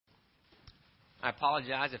I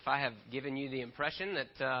apologize if I have given you the impression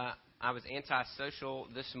that I was antisocial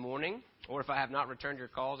this morning, or if I have not returned your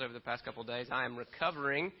calls over the past couple of days. I am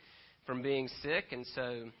recovering from being sick, and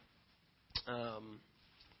so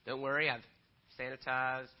don't worry. I've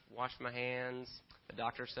sanitized, washed my hands. The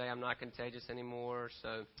doctors say I'm not contagious anymore,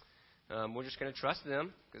 so we're just going to trust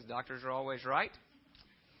them because doctors are always right.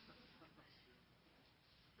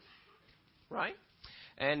 Right?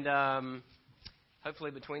 And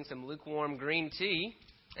hopefully between some lukewarm green tea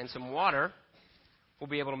and some water, we'll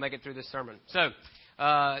be able to make it through this sermon. So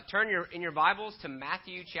turn in your Bibles to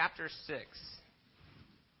Matthew chapter 6.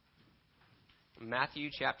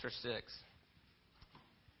 Matthew chapter 6.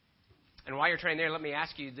 And while you're turning there, let me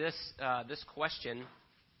ask you this question.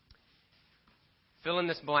 Fill in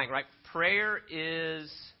this blank, right? Prayer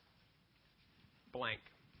is blank.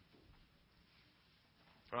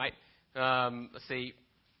 Right? Let's see.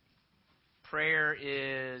 Prayer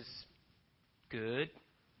is good.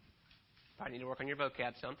 Probably need to work on your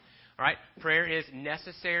vocab some. All right. Prayer is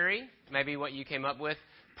necessary. Maybe what you came up with.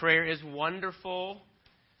 Prayer is wonderful.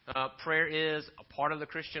 Prayer is a part of the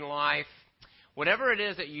Christian life. Whatever it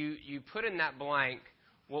is that you put in that blank,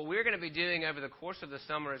 what we're going to be doing over the course of the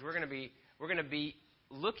summer is we're going to be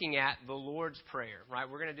looking at the Lord's Prayer. Right.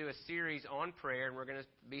 We're going to do a series on prayer, and we're going to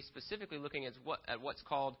be specifically looking at what's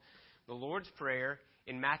called the Lord's Prayer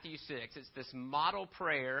in Matthew 6. It's this model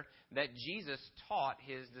prayer that Jesus taught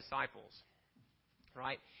his disciples,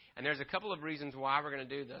 right? And there's a couple of reasons why we're going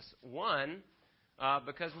to do this. One,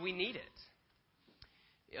 because we need it.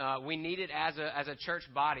 We need it as a church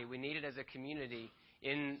body. We need it as a community.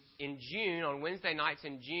 In June, on Wednesday nights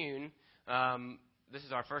in June, this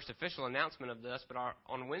is our first official announcement of this, but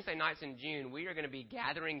on Wednesday nights in June, we are going to be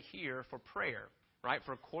gathering here for prayer, right?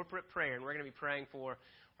 For corporate prayer. And we're going to be praying for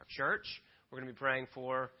our church. We're going to be praying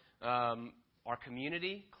for our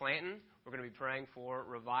community, Clanton. We're going to be praying for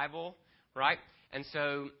revival, right? And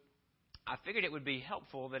so I figured it would be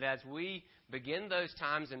helpful that as we begin those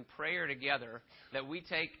times in prayer together, that we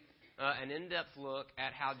take an in-depth look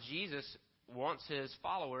at how Jesus wants his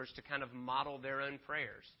followers to kind of model their own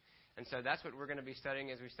prayers. And so that's what we're going to be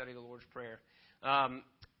studying as we study the Lord's Prayer.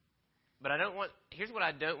 But here's what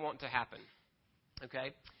I don't want to happen,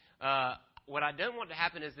 okay? What I don't want to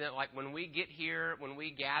happen is that, like, when we get here, when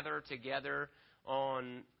we gather together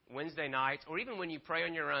on Wednesday nights, or even when you pray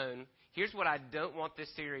on your own, here's what I don't want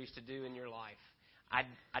this series to do in your life.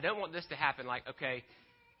 I don't want this to happen like, okay,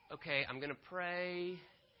 I'm going to pray,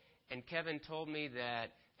 and Kevin told me that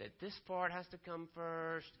this part has to come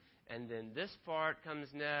first, and then this part comes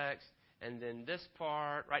next, and then this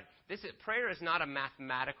part, right? Prayer is not a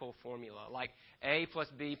mathematical formula, like A plus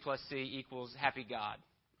B plus C equals happy God.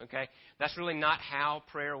 Okay? That's really not how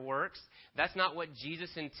prayer works. That's not what Jesus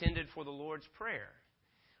intended for the Lord's Prayer,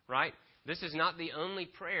 right? This is not the only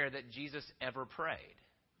prayer that Jesus ever prayed.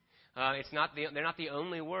 They're not the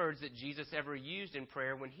only words that Jesus ever used in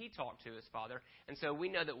prayer when he talked to his Father. And so we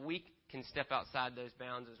know that we can step outside those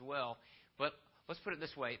bounds as well. But let's put it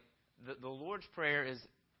this way. The Lord's Prayer is,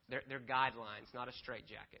 they're guidelines, not a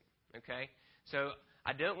straitjacket. Okay? So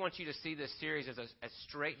I don't want you to see this series as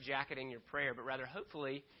straitjacketing your prayer, but rather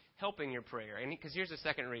hopefully helping your prayer. And because here's the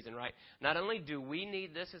second reason, right? Not only do we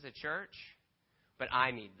need this as a church, but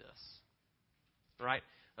I need this, right?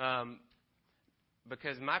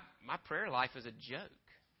 Because my prayer life is a joke,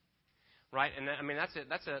 right? And I mean that's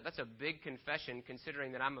a big confession,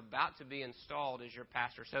 considering that I'm about to be installed as your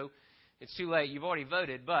pastor. So it's too late. You've already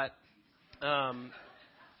voted, but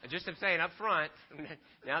just I'm saying up front,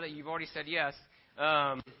 now that you've already said yes.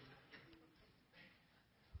 I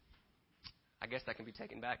guess that can be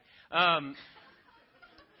taken back. I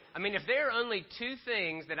mean, if there are only two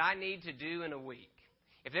things that I need to do in a week,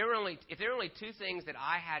 if there are only two things that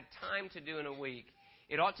I had time to do in a week,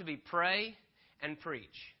 it ought to be pray and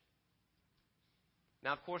preach.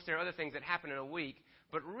 Now, of course, there are other things that happen in a week,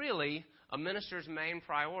 but really, a minister's main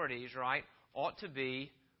priorities, right, ought to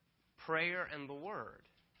be prayer and the Word.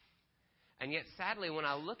 And yet, sadly, when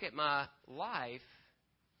I look at my life,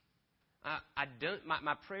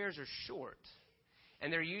 my prayers are short,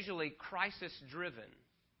 and they're usually crisis-driven,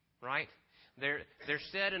 right? They're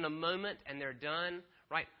said in a moment and they're done,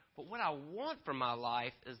 right? But what I want from my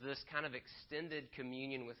life is this kind of extended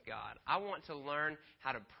communion with God. I want to learn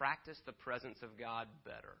how to practice the presence of God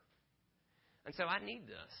better. And so I need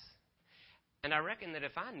this. And I reckon that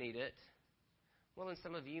if I need it, well, then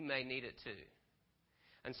some of you may need it too.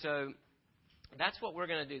 And so that's what we're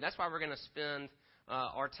going to do. That's why we're going to spend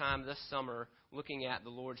our time this summer looking at the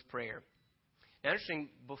Lord's Prayer. Now, interesting,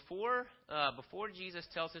 before Jesus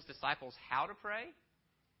tells his disciples how to pray,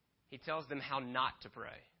 he tells them how not to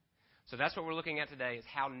pray. So that's what we're looking at today, is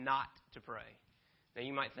how not to pray. Now,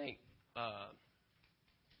 you might think,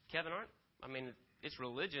 Kevin, it's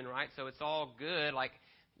religion, right? So it's all good. Like,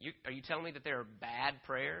 are you telling me that there are bad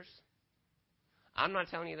prayers? I'm not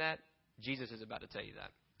telling you that. Jesus is about to tell you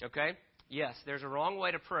that. Okay? Yes, there's a wrong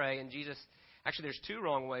way to pray, and actually there's two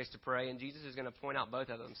wrong ways to pray, and Jesus is going to point out both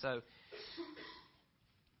of them. So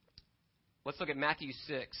let's look at Matthew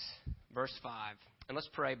 6, verse 5, and let's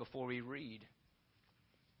pray before we read.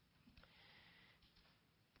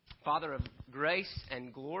 Father of grace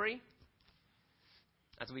and glory,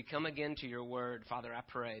 as we come again to your word, Father, I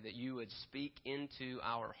pray that you would speak into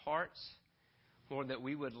our hearts, Lord, that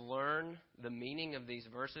we would learn the meaning of these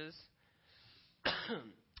verses,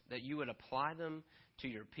 that you would apply them to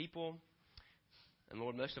your people, and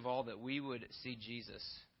Lord, most of all, that we would see Jesus,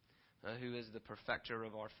 who is the perfecter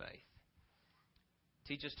of our faith.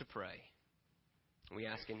 Teach us to pray. We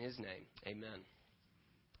ask in his name. Amen.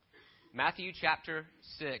 Matthew chapter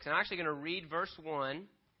 6. I'm actually going to read verse 1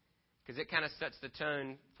 because it kind of sets the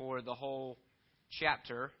tone for the whole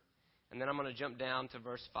chapter. And then I'm going to jump down to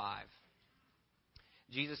verse 5.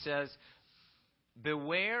 Jesus says,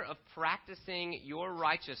 "Beware of practicing your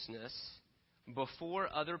righteousness before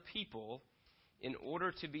other people in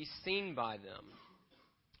order to be seen by them,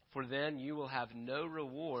 for then you will have no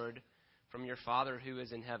reward from your Father who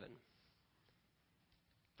is in heaven."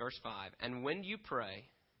 Verse 5, "And when you pray,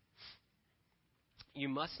 you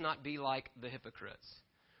must not be like the hypocrites,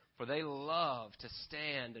 for they love to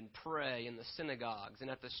stand and pray in the synagogues and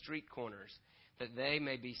at the street corners, that they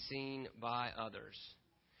may be seen by others.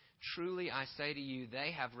 Truly I say to you,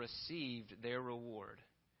 they have received their reward.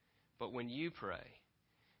 But when you pray,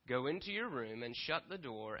 go into your room and shut the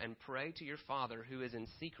door and pray to your Father who is in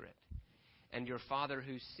secret, and your Father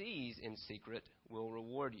who sees in secret will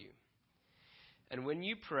reward you. And when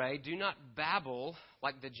you pray, do not babble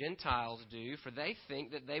like the Gentiles do, for they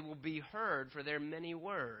think that they will be heard for their many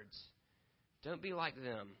words. Don't be like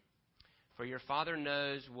them, for your Father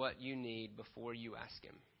knows what you need before you ask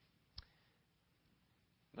him."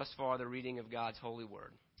 Thus far, the reading of God's holy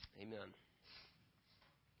word. Amen.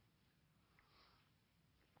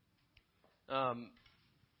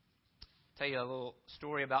 Tell you a little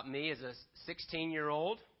story about me as a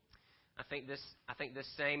 16-year-old. I think this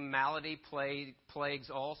same malady plagues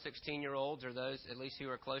all 16-year-olds, or those at least who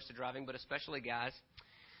are close to driving, but especially guys.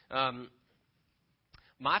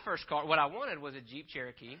 My first car, what I wanted was a Jeep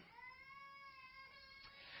Cherokee,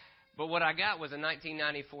 but what I got was a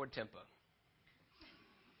 1990 Ford Tempo.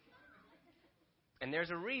 And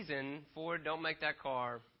there's a reason Ford don't make that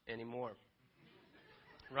car anymore,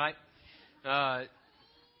 right? I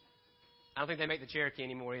don't think they make the Cherokee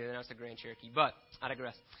anymore either. Now it's the Grand Cherokee, but I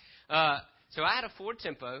digress. So I had a Ford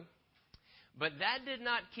Tempo, but that did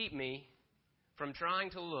not keep me from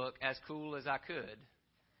trying to look as cool as I could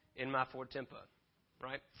in my Ford Tempo,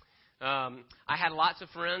 right? I had lots of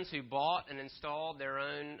friends who bought and installed their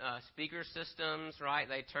own speaker systems, right?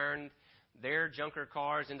 They turned their junker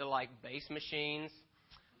cars into like bass machines.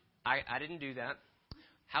 I didn't do that.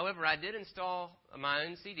 However, I did install my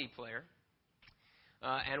own CD player.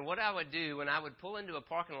 And what I would do when I would pull into a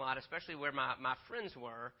parking lot, especially where my friends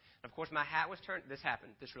were, of course my hat was turned,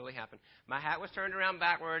 this really happened. My hat was turned around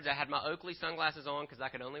backwards. I had my Oakley sunglasses on because I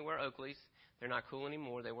could only wear Oakleys. They're not cool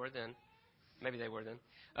anymore. They were then. Maybe they were then.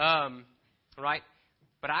 Right?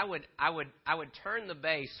 But I would turn the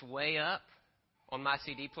bass way up on my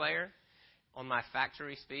CD player, on my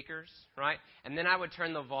factory speakers, right? And then I would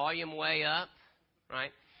turn the volume way up,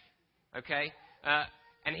 right? Okay?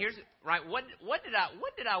 And here's right. What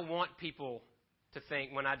did I want people to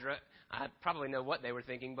think when I drove? I probably know what they were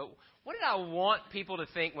thinking, but what did I want people to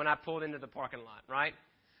think when I pulled into the parking lot? Right?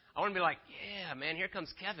 I want to be like, yeah, man, here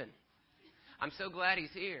comes Kevin. I'm so glad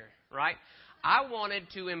he's here. Right? I wanted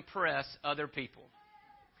to impress other people.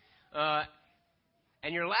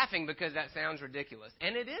 And you're laughing because that sounds ridiculous,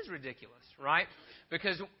 and it is ridiculous, right?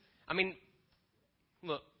 Because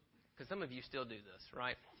look, because some of you still do this,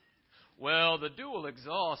 right? Well, the dual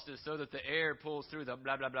exhaust is so that the air pulls through the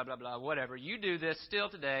blah, blah, blah, blah, blah, whatever. You do this still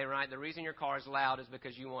today, right? The reason your car is loud is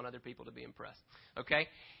because you want other people to be impressed, okay?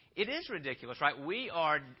 It is ridiculous, right? We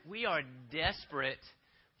are desperate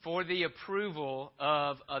for the approval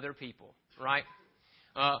of other people, right?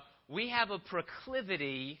 We have a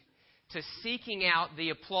proclivity to seeking out the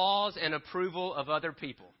applause and approval of other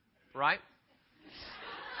people, right?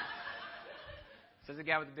 Says the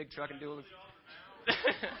guy with the big truck and dual.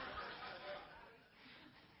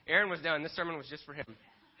 Aaron was done. This sermon was just for him.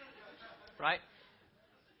 Right?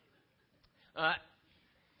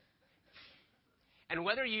 And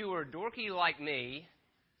whether you were dorky like me,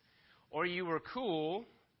 or you were cool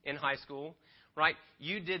in high school, right?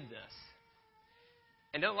 You did this.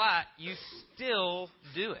 And don't lie, you still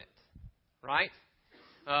do it, right?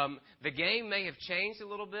 The game may have changed a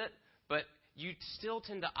little bit, but you still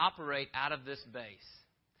tend to operate out of this base.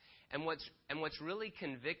 And what's really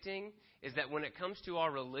convicting is that when it comes to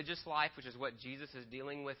our religious life, which is what Jesus is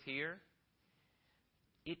dealing with here,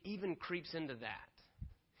 it even creeps into that.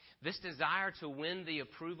 This desire to win the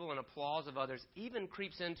approval and applause of others even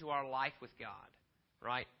creeps into our life with God,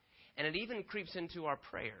 right? And it even creeps into our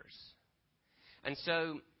prayers. And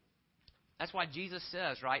so that's why Jesus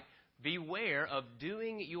says, right, beware of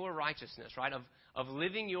doing your righteousness, right, of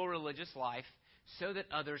living your religious life so that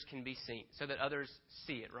others can be seen, so that others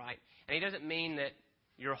see it, right? And he doesn't mean that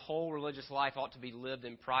your whole religious life ought to be lived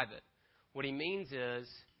in private. What he means is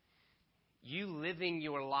you living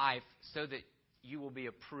your life so that you will be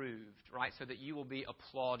approved, right, so that you will be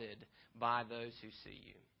applauded by those who see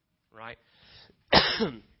you, right?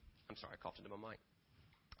 I'm sorry, I coughed into my mic.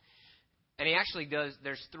 And he actually does,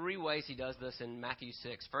 there's 3 ways he does this in Matthew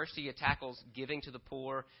 6. First, he tackles giving to the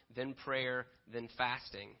poor, then prayer, then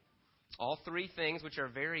fasting. All 3 things which are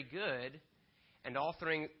very good, and all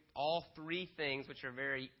three things which are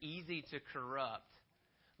very easy to corrupt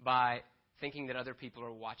by thinking that other people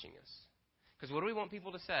are watching us. Because what do we want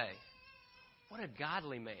people to say? What a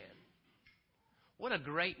godly man. What a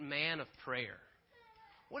great man of prayer.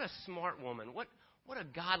 What a smart woman. What a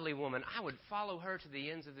godly woman. I would follow her to the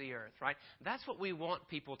ends of the earth, right? That's what we want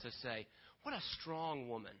people to say. What a strong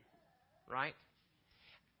woman, right?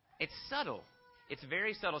 It's subtle. It's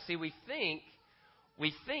very subtle. See, we think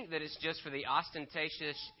that it's just for the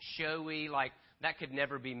ostentatious, showy, like, that could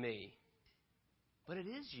never be me. But it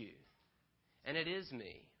is you. And it is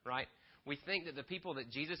me, right? We think that the people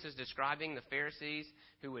that Jesus is describing, the Pharisees,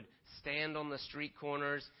 who would stand on the street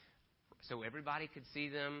corners so everybody could see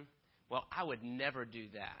them, well, I would never do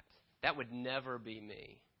that. That would never be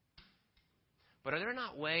me. But are there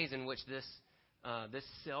not ways in which this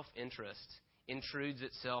self-interest intrudes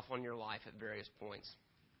itself on your life at various points?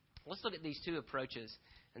 Let's look at these 2 approaches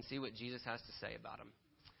and see what Jesus has to say about them.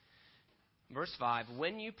 Verse 5,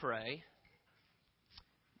 when you pray,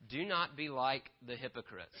 do not be like the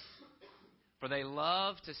hypocrites, for they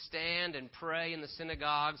love to stand and pray in the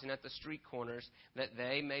synagogues and at the street corners, that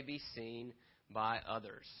they may be seen by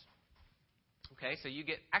others. Okay, so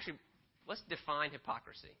let's define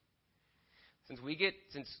hypocrisy.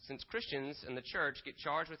 Since Christians in the church get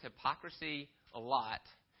charged with hypocrisy a lot,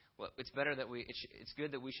 well, it's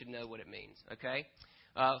good that we should know what it means. Okay,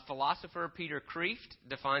 philosopher Peter Kreeft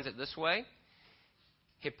defines it this way: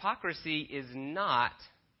 hypocrisy is not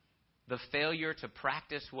the failure to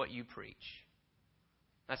practice what you preach.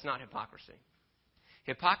 That's not hypocrisy.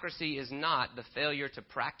 Hypocrisy is not the failure to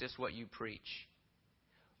practice what you preach,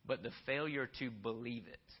 but the failure to believe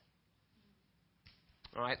it.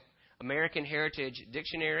 All right? American Heritage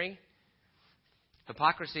Dictionary.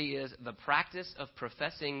 Hypocrisy is the practice of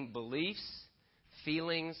professing beliefs,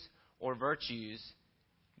 feelings, or virtues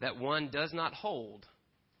that one does not hold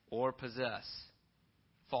or possess.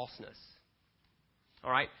 Falseness.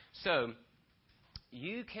 All right? So,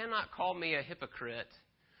 you cannot call me a hypocrite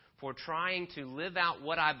for trying to live out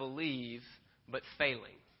what I believe but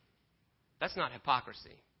failing. That's not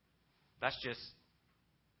hypocrisy. That's just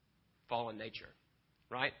fallen nature,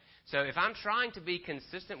 right? So if I'm trying to be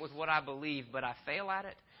consistent with what I believe, but I fail at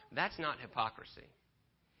it, that's not hypocrisy.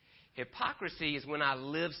 Hypocrisy is when I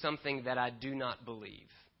live something that I do not believe.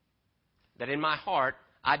 That in my heart,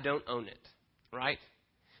 I don't own it, right?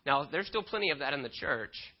 Now, there's still plenty of that in the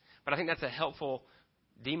church, but I think that's a helpful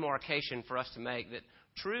demarcation for us to make, that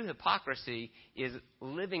true hypocrisy is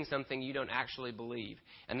living something you don't actually believe.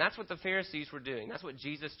 And that's what the Pharisees were doing. That's what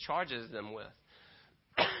Jesus charges them with.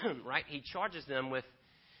 Right? He charges them with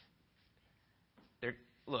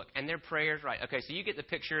their prayers. Right. Okay, so you get the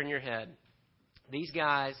picture in your head. These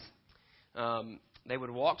guys, they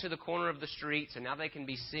would walk to the corner of the street, so now they can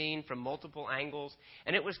be seen from multiple angles.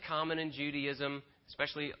 And it was common in Judaism,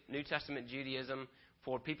 especially New Testament Judaism,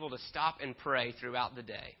 for people to stop and pray throughout the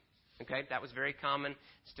day. Okay, that was very common,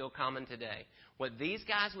 still common today. What these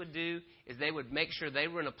guys would do is they would make sure they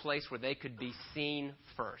were in a place where they could be seen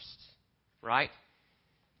first, right?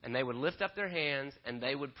 And they would lift up their hands and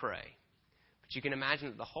they would pray. But you can imagine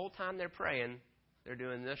that the whole time they're praying, they're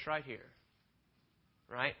doing this right here,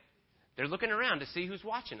 right? They're looking around to see who's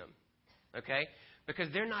watching them, okay? Because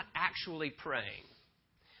they're not actually praying.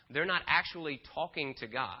 They're not actually talking to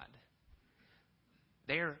God.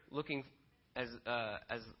 They're looking, as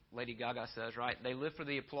Lady Gaga says, right? They live for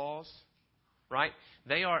the applause right?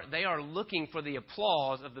 They are looking for the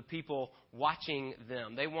applause of the people watching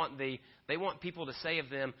them. They want people to say of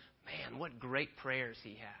them, man, what great prayers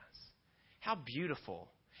he has. How beautiful,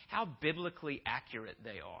 how biblically accurate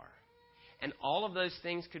they are. And all of those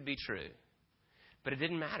things could be true. But it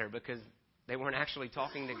didn't matter because they weren't actually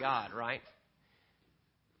talking to God, right?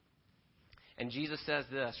 And Jesus says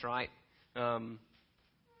this, right?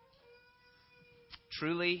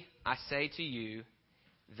 Truly, I say to you,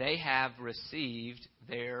 they have received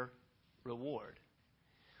their reward.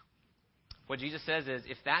 What Jesus says is,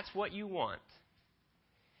 if that's what you want,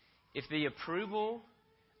 if the approval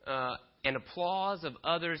and applause of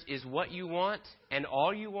others is what you want and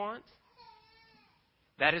all you want,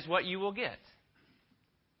 that is what you will get.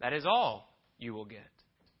 That is all you will get.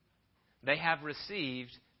 They have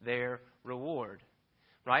received their reward,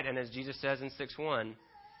 right? And as Jesus says in 6:1,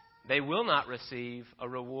 they will not receive a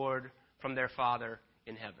reward from their Father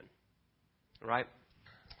in heaven, right?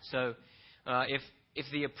 So if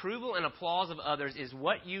the approval and applause of others is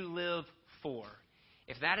what you live for,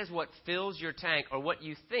 if that is what fills your tank or what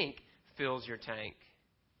you think fills your tank,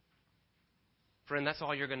 friend, that's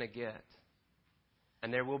all you're going to get.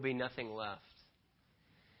 And there will be nothing left.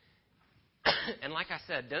 And like I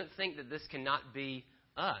said, don't think that this cannot be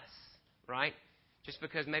us, right? Just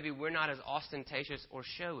because maybe we're not as ostentatious or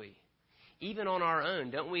showy. Even on our own,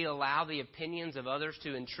 don't we allow the opinions of others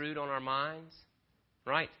to intrude on our minds?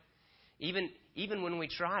 Right? Even when we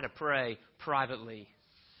try to pray privately,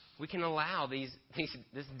 we can allow this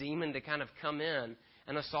demon to kind of come in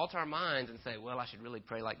and assault our minds and say, well, I should really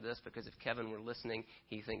pray like this because if Kevin were listening,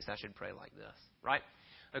 he thinks I should pray like this. Right?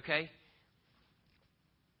 Okay?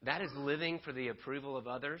 That is living for the approval of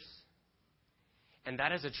others. And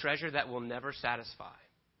that is a treasure that will never satisfy.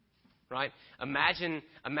 Right? Imagine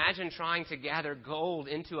trying to gather gold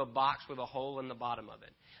into a box with a hole in the bottom of it.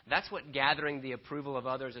 That's what gathering the approval of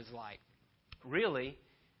others is like. Really,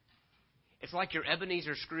 it's like your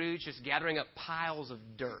Ebenezer Scrooge just gathering up piles of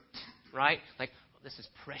dirt. Right? Like, oh, this is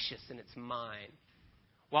precious and it's mine.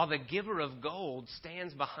 While the giver of gold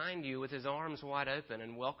stands behind you with his arms wide open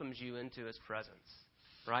and welcomes you into his presence.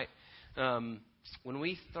 Right? When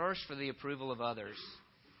we thirst for the approval of others,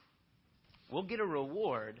 we'll get a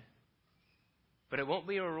reward, but it won't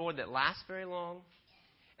be a reward that lasts very long,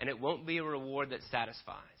 and it won't be a reward that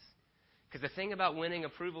satisfies. Because the thing about winning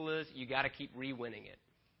approval is you got to keep re-winning it.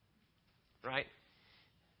 Right?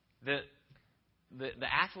 The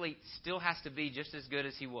athlete still has to be just as good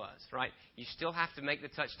as he was. Right? You still have to make the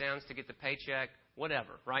touchdowns to get the paycheck,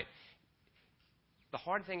 whatever. Right? The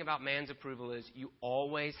hard thing about man's approval is you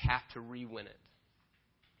always have to re-win it.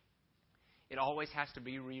 It always has to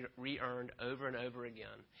be re-earned over and over again.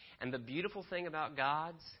 And the beautiful thing about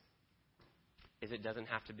God's is it doesn't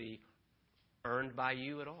have to be earned by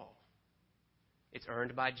you at all. It's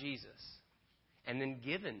earned by Jesus and then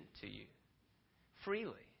given to you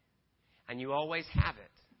freely. And you always have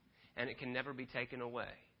it. And it can never be taken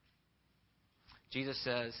away. Jesus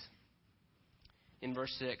says in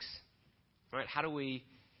verse 6, right,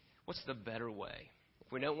 what's the better way?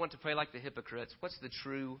 If we don't want to pray like the hypocrites, what's the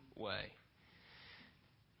true way?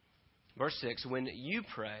 Verse 6, when you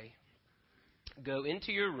pray, go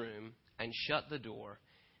into your room and shut the door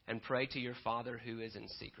and pray to your Father who is in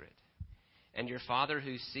secret. And your Father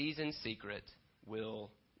who sees in secret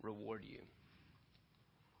will reward you.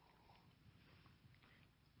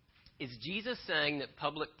 Is Jesus saying that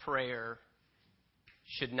public prayer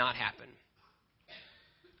should not happen?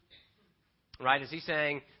 Right? Is he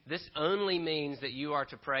saying this only means that you are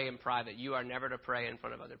to pray in private? You are never to pray in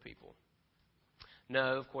front of other people?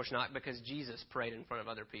 No, of course not, because Jesus prayed in front of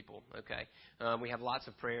other people. Okay, we have lots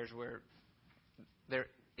of prayers where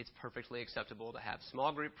it's perfectly acceptable to have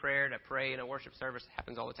small group prayer, to pray in a worship service. It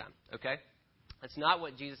happens all the time. Okay, that's not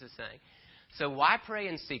what Jesus is saying. So why pray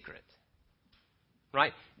in secret?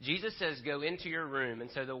 Right? Jesus says go into your room, and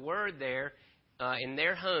so the word there in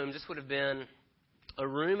their homes, this would have been a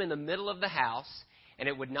room in the middle of the house, and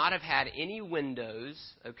it would not have had any windows,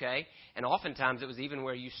 okay? And oftentimes it was even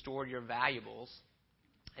where you stored your valuables.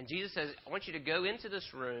 And Jesus says, I want you to go into this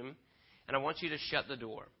room, and I want you to shut the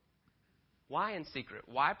door. Why in secret?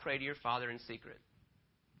 Why pray to your Father in secret?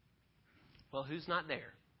 Well, who's not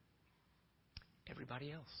there?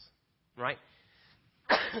 Everybody else, right?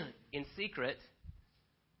 In secret,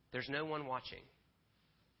 there's no one watching.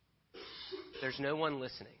 There's no one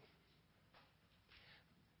listening.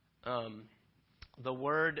 The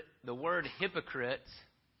word hypocrite.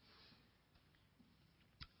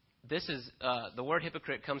 This is the word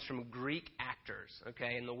hypocrite comes from Greek actors,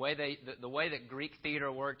 okay? And the way that Greek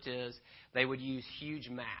theater worked is they would use huge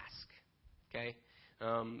masks, okay?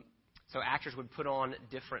 So actors would put on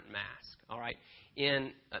different masks. All right.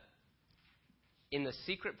 In the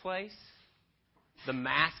secret place, the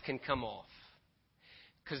mask can come off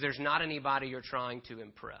because there's not anybody you're trying to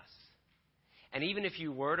impress. And even if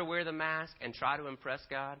you were to wear the mask and try to impress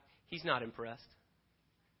God, He's not impressed.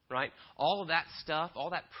 Right? All of that stuff, all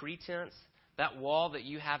that pretense, that wall that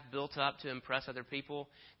you have built up to impress other people,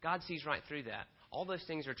 God sees right through that. All those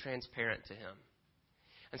things are transparent to Him.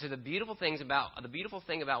 And so the beautiful thing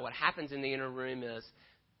about what happens in the inner room is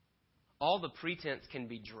all the pretense can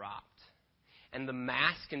be dropped and the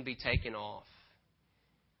mask can be taken off.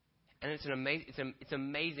 And it's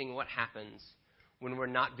amazing what happens when we're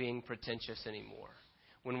not being pretentious anymore,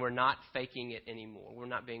 when we're not faking it anymore, we're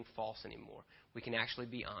not being false anymore. We can actually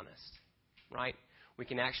be honest, right? We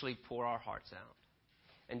can actually pour our hearts out.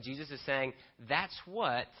 And Jesus is saying that's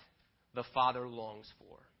what the Father longs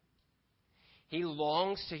for. He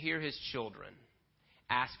longs to hear His children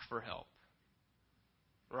ask for help,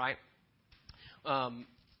 right? I'll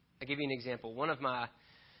give you an example. One of my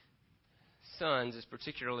sons is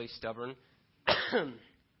particularly stubborn.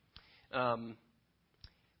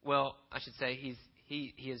 Well, I should say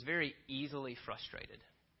he is very easily frustrated.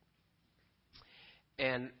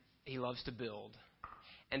 And he loves to build.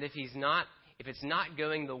 And if it's not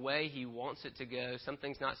going the way he wants it to go,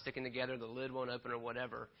 something's not sticking together, the lid won't open or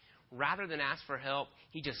whatever, rather than ask for help,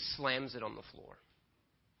 he just slams it on the floor.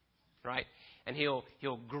 Right? And he'll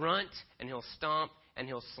grunt and he'll stomp and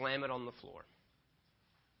he'll slam it on the floor.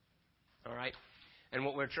 All right? And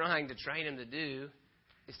what we're trying to train him to do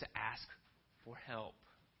is to ask for help.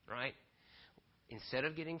 Right? Instead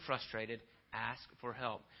of getting frustrated, ask for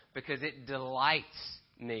help. Because it delights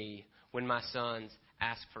me when my sons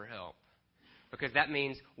ask for help. Because that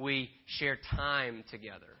means we share time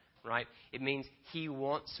together. Right? It means he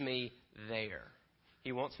wants me there.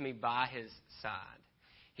 He wants me by his side.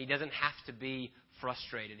 He doesn't have to be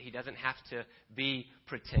frustrated. He doesn't have to be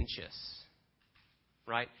pretentious.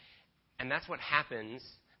 Right? And that's what happens.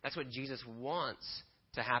 That's what Jesus wants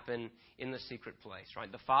to happen in the secret place.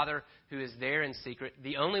 Right? The Father who is there in secret,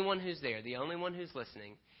 the only one who's there, the only one who's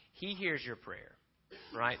listening, He hears your prayer.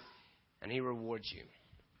 Right? And He rewards you.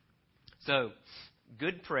 So,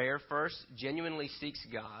 good prayer first genuinely seeks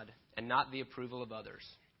God and not the approval of others.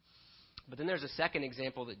 But then there's a second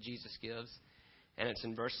example that Jesus gives, and it's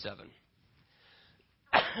in verse 7.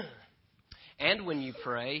 And when you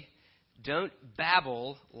pray, don't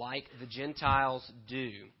babble like the Gentiles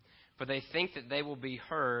do, for they think that they will be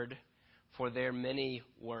heard for their many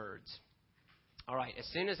words. All right, as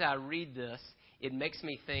soon as I read this, it makes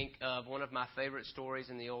me think of one of my favorite stories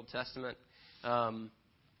in the Old Testament.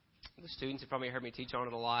 The students have probably heard me teach on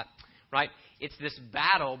it a lot, right? It's this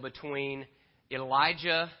battle between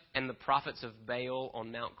Elijah and the prophets of Baal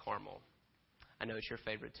on Mount Carmel. I know it's your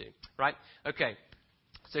favorite too, right? Okay,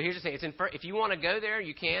 so here's the thing. If you want to go there,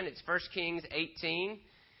 you can. It's 1 Kings 18,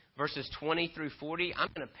 verses 20 through 40. I'm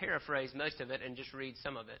going to paraphrase most of it and just read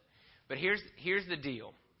some of it. But here's the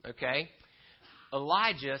deal, okay?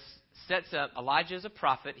 Elijah is a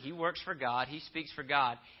prophet. He works for God. He speaks for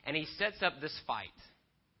God. And he sets up this fight.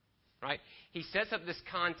 Right? He sets up this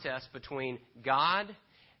contest between God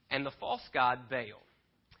and the false god Baal.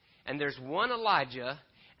 And there's one Elijah,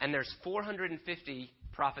 and there's 450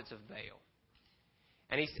 prophets of Baal.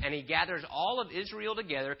 And he gathers all of Israel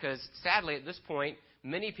together because, sadly, at this point,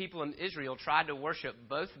 many people in Israel tried to worship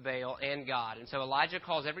both Baal and God. And so Elijah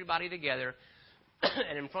calls everybody together,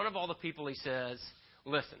 and in front of all the people he says,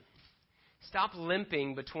 listen, stop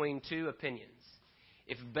limping between two opinions.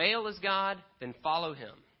 If Baal is God, then follow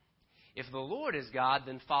him. If the Lord is God,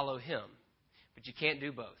 then follow Him. But you can't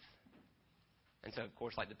do both. And so, of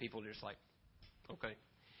course, the people are just like, okay.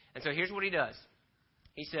 And so here's what he does.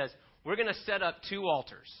 He says, we're going to set up two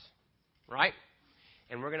altars, right?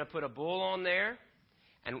 And we're going to put a bull on there,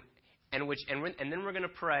 and then we're going to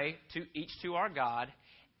pray each to our God.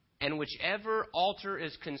 And whichever altar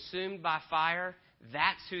is consumed by fire,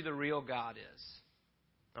 that's who the real God is.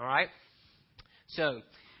 All right? So,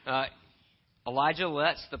 Elijah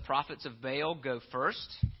lets the prophets of Baal go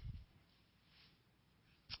first.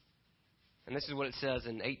 And this is what it says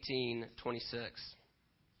in 18:26.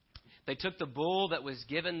 They took the bull that was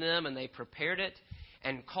given them and they prepared it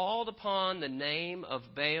and called upon the name of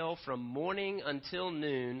Baal from morning until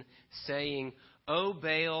noon, saying, O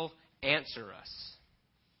Baal, answer us.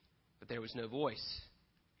 But there was no voice,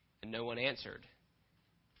 and no one answered.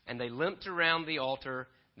 And they limped around the altar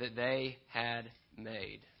that they had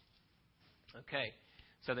made. Okay,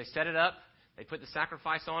 so they set it up, they put the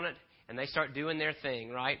sacrifice on it, and they start doing their thing,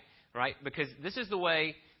 right? Right? Because this is the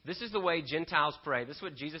way This is the way Gentiles pray. This is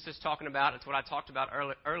what Jesus is talking about. It's what I talked about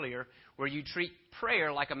earlier, where you treat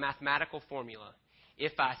prayer like a mathematical formula.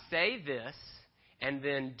 If I say this and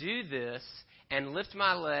then do this and lift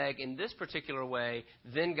my leg in this particular way,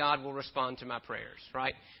 then God will respond to my prayers,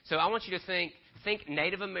 right? So I want you to think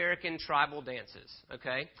Native American tribal dances,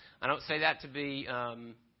 okay? I don't say that to be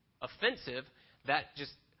offensive. That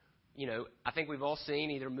just, I think we've all seen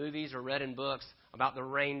either movies or read in books about the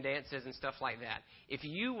rain dances and stuff like that. If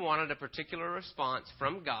you wanted a particular response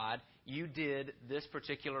from God, you did this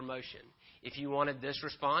particular motion. If you wanted this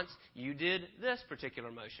response, you did this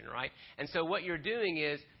particular motion, right? And so what you're doing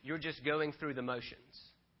is you're just going through the motions,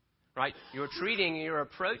 right? You're treating your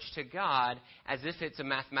approach to God as if it's a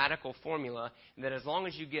mathematical formula, and that as long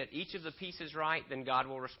as you get each of the pieces right, then God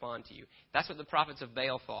will respond to you. That's what the prophets of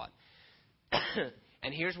Baal thought.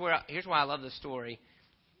 And here's why I love this story.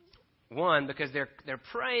 One, because they're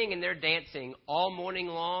praying and they're dancing all morning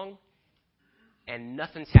long, and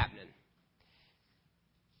nothing's happening.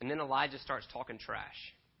 And then Elijah starts talking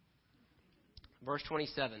trash. Verse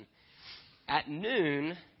 27. At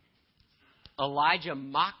noon, Elijah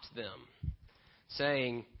mocked them,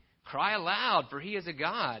 saying, "Cry aloud, for he is a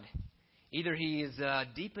god. Either he is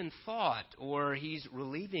deep in thought, or he's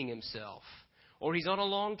relieving himself, or he's on a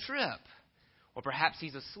long trip, or perhaps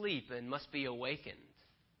he's asleep and must be awakened."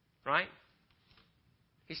 Right?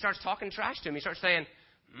 He starts talking trash to him. He starts saying,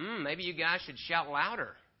 maybe you guys should shout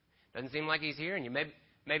louder. Doesn't seem like he's hearing you.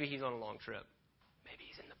 Maybe he's on a long trip. Maybe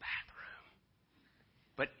he's in the bathroom.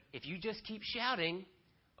 But if you just keep shouting,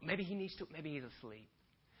 maybe he's asleep.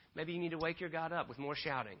 Maybe you need to wake your God up with more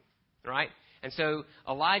shouting. Right? And so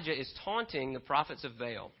Elijah is taunting the prophets of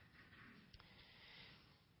Baal.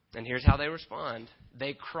 And here's how they respond.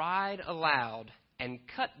 They cried aloud and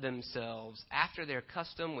cut themselves after their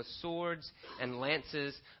custom with swords and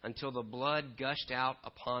lances until the blood gushed out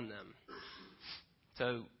upon them.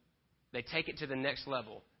 So they take it to the next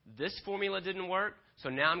level. This formula didn't work, so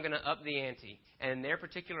now I'm going to up the ante. And in their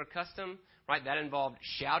particular custom, right, that involved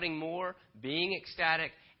shouting more, being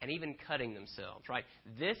ecstatic, and even cutting themselves, right?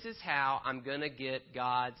 This is how I'm going to get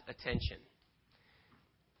God's attention.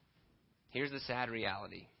 Here's the sad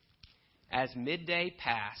reality. As midday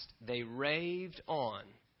passed, they raved on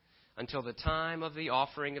until the time of the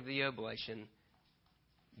offering of the oblation,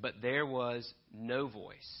 but there was no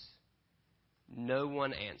voice. No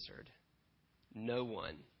one answered. No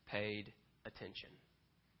one paid attention.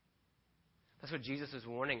 That's what Jesus is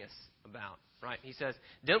warning us about, right? He says,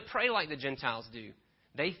 don't pray like the Gentiles do.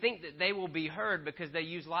 They think that they will be heard because they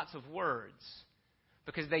use lots of words,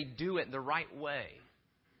 because they do it the right way.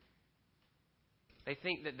 They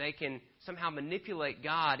think that they can somehow manipulate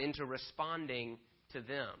God into responding to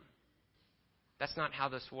them. That's not how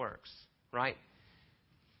this works, right?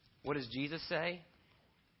 What does Jesus say?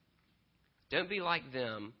 Don't be like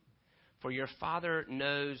them, for your Father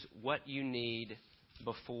knows what you need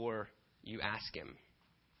before you ask Him.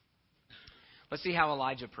 Let's see how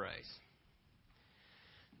Elijah prays.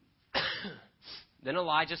 Then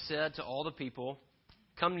Elijah said to all the people,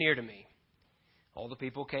 "Come near to me." All the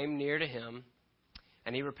people came near to him,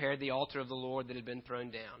 and he repaired the altar of the Lord that had been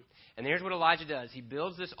thrown down. And here's what Elijah does. He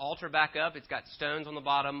builds this altar back up. It's got stones on the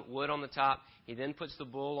bottom, wood on the top. He then puts the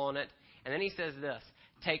bull on it. And then he says this,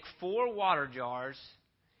 take 4 water jars,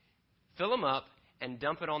 fill them up, and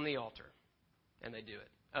dump it on the altar. And they do it.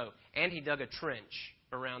 Oh, and he dug a trench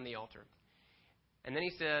around the altar. And then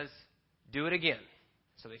he says, do it again.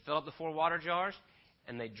 So they fill up the 4 water jars,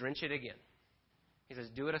 and they drench it again. He says,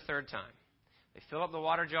 do it a 3rd time. They fill up the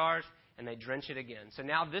water jars, and they drench it again. So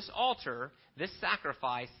now this altar, this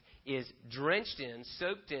sacrifice, is drenched in,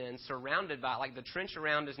 soaked in, surrounded by, like the trench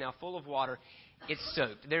around is now full of water. It's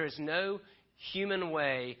soaked. There is no human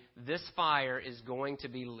way this fire is going to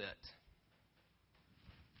be lit.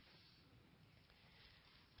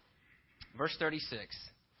 Verse 36.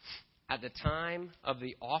 At the time of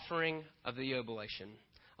the offering of the oblation,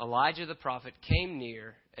 Elijah the prophet came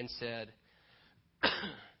near and said,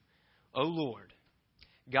 O Lord,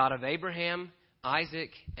 God of Abraham,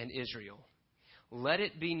 Isaac, and Israel, let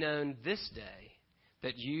it be known this day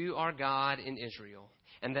that you are God in Israel,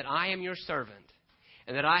 and that I am your servant,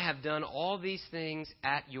 and that I have done all these things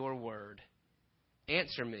at your word.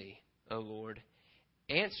 Answer me, O Lord,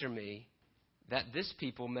 answer me, that this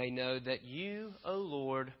people may know that you, O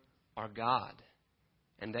Lord, are God,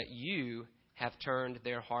 and that you have turned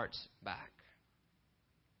their hearts back.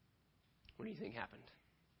 What do you think happened?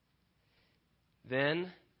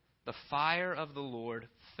 Then the fire of the Lord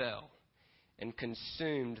fell and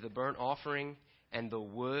consumed the burnt offering and the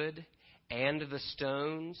wood and the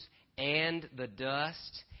stones and the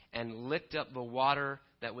dust and licked up the water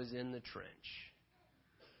that was in the trench.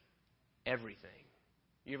 Everything.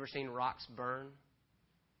 You ever seen rocks burn?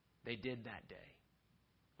 They did that day.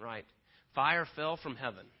 Right? Fire fell from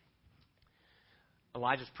heaven.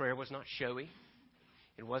 Elijah's prayer was not showy.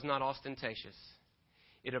 It was not ostentatious.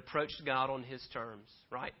 It approached God on his terms,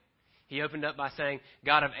 right? He opened up by saying,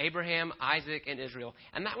 God of Abraham, Isaac, and Israel.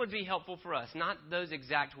 And that would be helpful for us, not those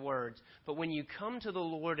exact words. But when you come to the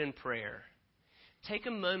Lord in prayer, take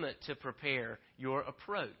a moment to prepare your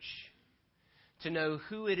approach, to know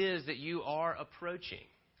who it is that you are approaching,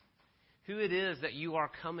 who it is that you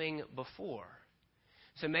are coming before.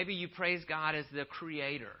 So maybe you praise God as the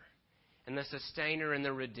Creator and the Sustainer and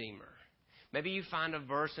the Redeemer. Maybe you find a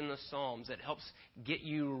verse in the Psalms that helps get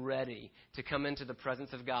you ready to come into the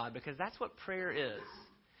presence of God, because that's what prayer is.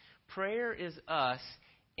 Prayer is us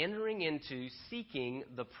entering into seeking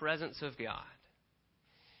the presence of God.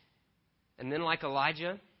 And then like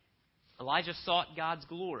Elijah sought God's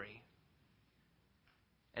glory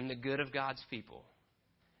and the good of God's people.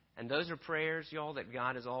 And those are prayers, y'all, that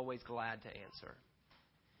God is always glad to answer.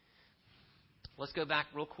 Let's go back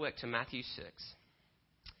real quick to Matthew 6.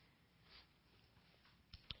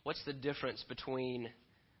 What's the difference between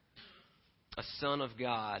a son of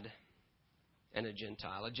God and a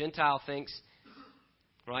Gentile? A Gentile thinks,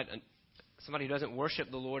 right, somebody who doesn't worship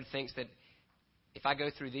the Lord thinks that if I go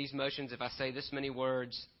through these motions, if I say this many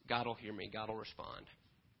words, God will hear me, God will respond.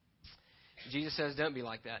 Jesus says, don't be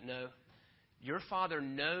like that. No, your Father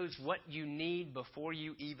knows what you need before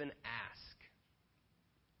you even ask.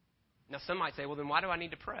 Now, some might say, well, then why do I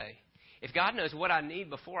need to pray? If God knows what I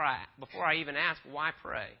need before I even ask, why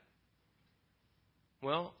pray?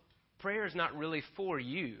 Well, prayer is not really for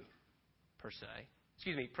you, per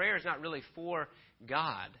se. Prayer is not really for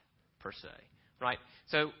God, per se. Right?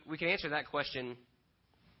 So we can answer that question,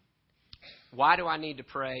 why do I need to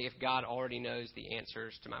pray if God already knows the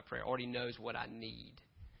answers to my prayer, already knows what I need?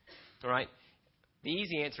 All right? The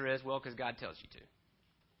easy answer is, well, because God tells you to.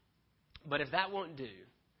 But if that won't do,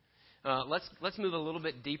 let's move a little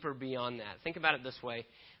bit deeper beyond that. Think about it this way.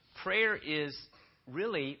 Prayer is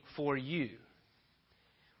really for you.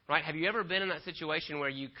 Right? Have you ever been in that situation where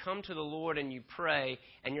you come to the Lord and you pray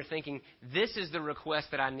and you're thinking, this is the request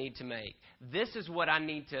that I need to make. This is what I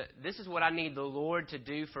need the Lord to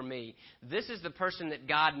do for me. This is the person that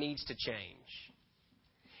God needs to change.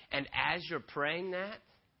 And as you're praying that,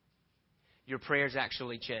 your prayers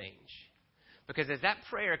actually change. Because as that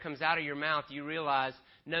prayer comes out of your mouth, you realize,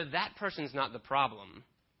 no, that person's not the problem.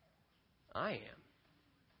 I am.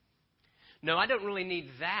 No, I don't really need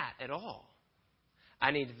that at all. I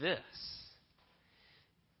need this.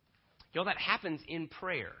 Y'all, that happens in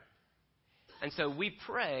prayer. And so we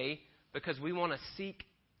pray because we want to seek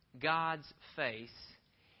God's face,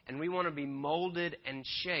 and we want to be molded and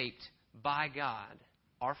shaped by God,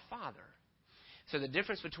 our Father. So the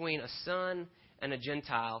difference between a son and a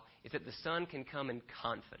Gentile is that the son can come in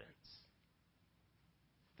confidence.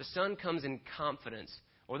 The son comes in confidence,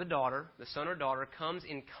 or the son or daughter comes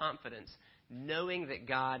in confidence, knowing that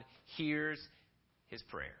God hears his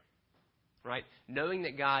prayer, right? Knowing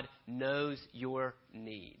that God knows your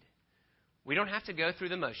need. We don't have to go through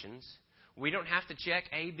the motions. We don't have to check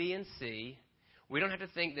A, B, and C. We don't have to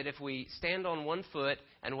think that if we stand on one foot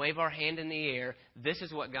and wave our hand in the air, this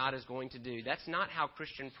is what God is going to do. That's not how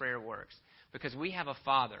Christian prayer works, because we have a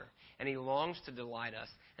Father, and he longs to delight us,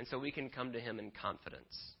 and so we can come to him in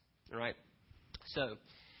confidence, right? So,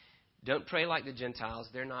 don't pray like the Gentiles.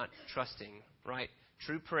 They're not trusting, right?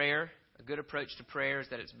 True prayer, a good approach to prayer is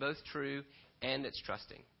that it's both true and it's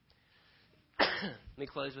trusting. Let me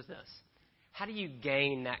close with this. How do you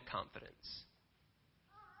gain that confidence?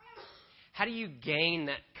 How do you gain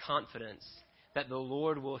that confidence that the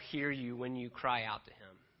Lord will hear you when you cry out to him?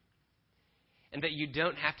 And that you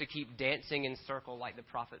don't have to keep dancing in circle like the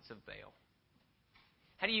prophets of Baal?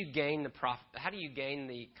 How do you gain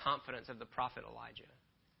the confidence of the prophet Elijah?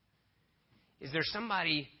 Is there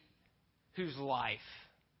somebody whose life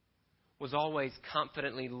was always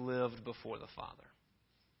confidently lived before the Father?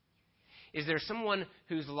 Is there someone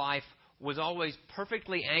whose life was always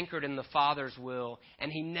perfectly anchored in the Father's will,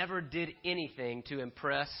 and he never did anything to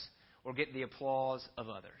impress or get the applause of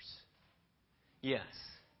others? Yes.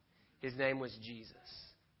 His name was Jesus,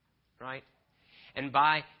 right? And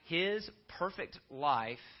by his perfect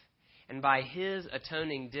life and by his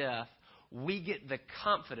atoning death, we get the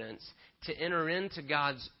confidence to enter into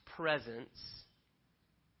God's presence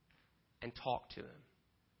and talk to him.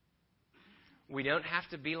 We don't have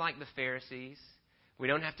to be like the Pharisees. We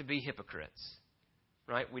don't have to be hypocrites,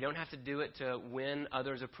 right? We don't have to do it to win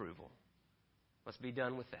others' approval. Let's be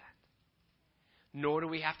done with that. nor do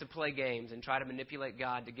we have to play games and try to manipulate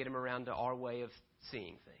God to get him around to our way of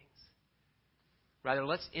seeing things. Rather,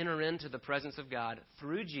 let's enter into the presence of God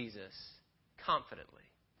through Jesus confidently.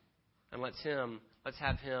 And let's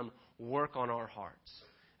have him work on our hearts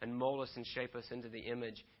and mold us and shape us into the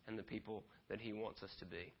image and the people that he wants us to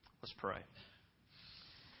be. Let's pray.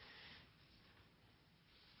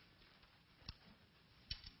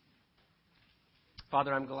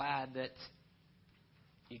 Father, I'm glad that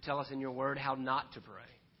you tell us in your word how not to pray,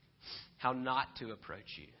 how not to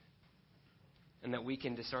approach you, and that we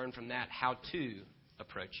can discern from that how to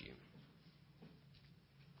approach you.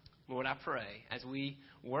 Lord, I pray as we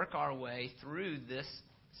work our way through this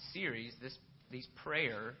series, these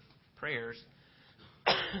prayers,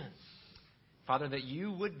 Father, that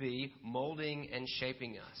you would be molding and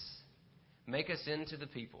shaping us. Make us into the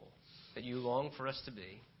people that you long for us to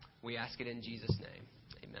be. We ask it in Jesus' name.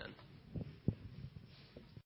 Amen.